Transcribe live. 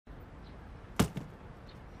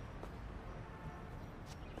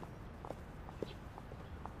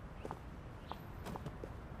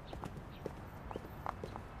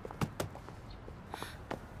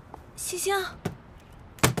星星，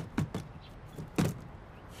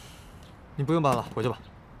你不用搬了，回去吧。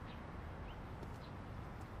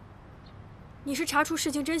你是查出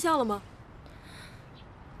事情真相了吗？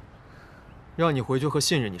让你回去和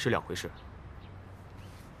信任你是两回事。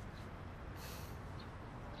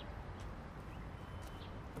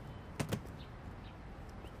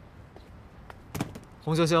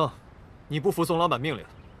洪星星，你不服从老板命令。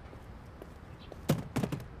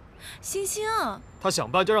星星，他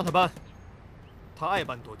想搬就让他搬，他爱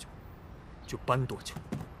搬多久就搬多久。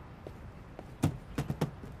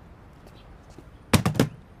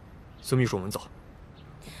孙秘书，我们走。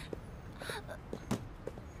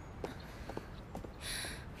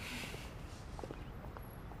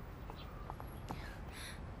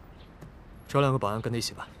找2个保安跟他一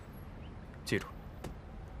起办。记住，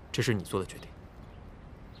这是你做的决定。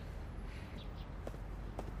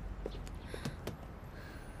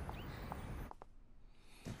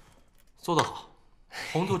做得好，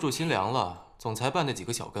红豆住心凉了。总裁办那几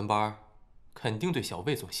个小跟班，肯定对小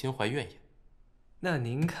魏总心怀怨言。那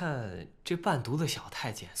您看，这贩毒的小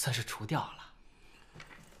太监算是除掉了。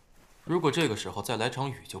如果这个时候再来场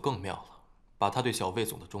雨，就更妙了。把他对小魏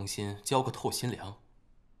总的忠心浇个透心凉。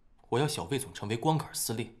我要小魏总成为光杆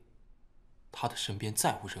司令，他的身边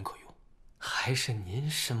再无人可用。还是您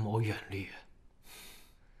深谋远虑。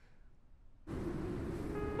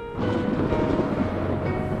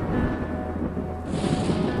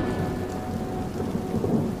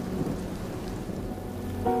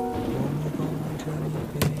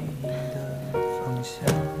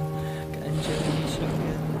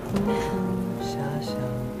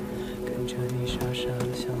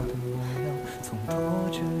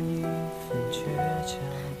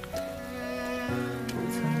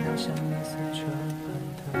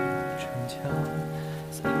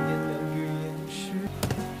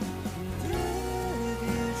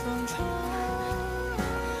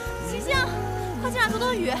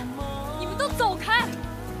你们都走开！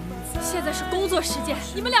现在是工作时间，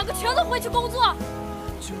你们2个全都回去工作。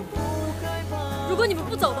如果你们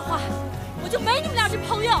不走的话，我就没你们2这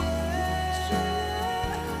朋友。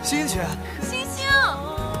星星姐，星星，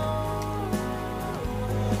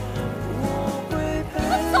你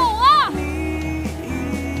们走啊！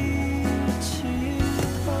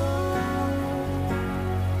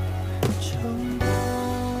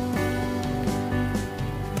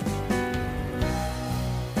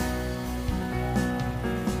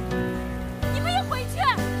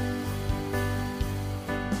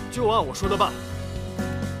就按我说的办。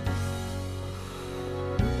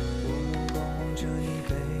望着你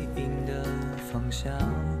背影的方向，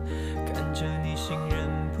看着你心忍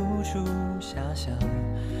不住遐想，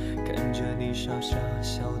看着你傻傻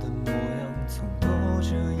笑的模样，总多着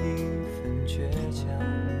一份倔强。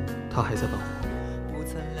他还在办活，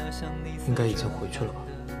应该已经回去了吧？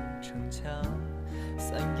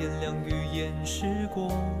三言两语掩饰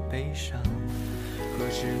过悲伤。何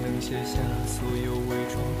时能卸下所有伪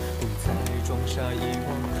装，不再装傻遗忘，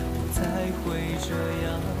不再会这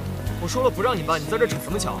样。我说了不让你办，你在这逞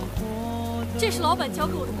什么强？这是老板交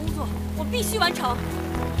给我的工作，我必须完成。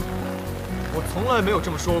我从来没有这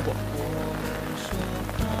么说过。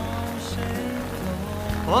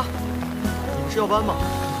好啊，你不是要搬吗？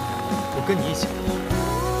我跟你一起。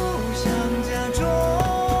不想假装。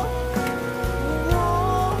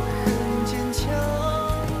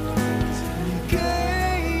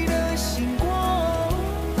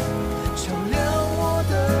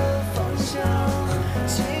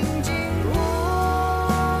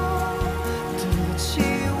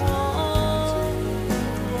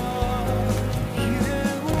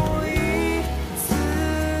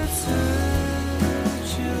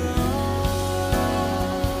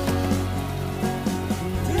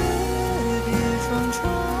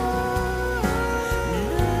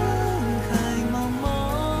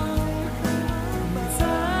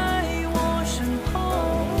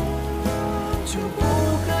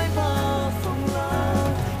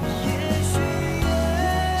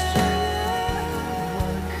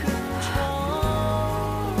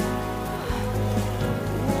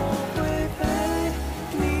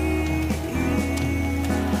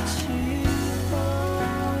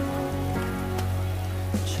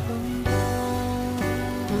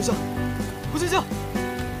胡星星，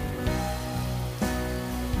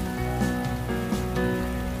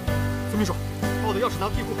孙秘书，把我的钥匙拿到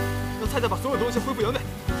地库，让菜菜把所有东西恢复原位。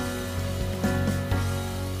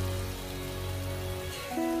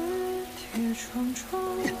贴贴窗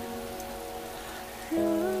窗。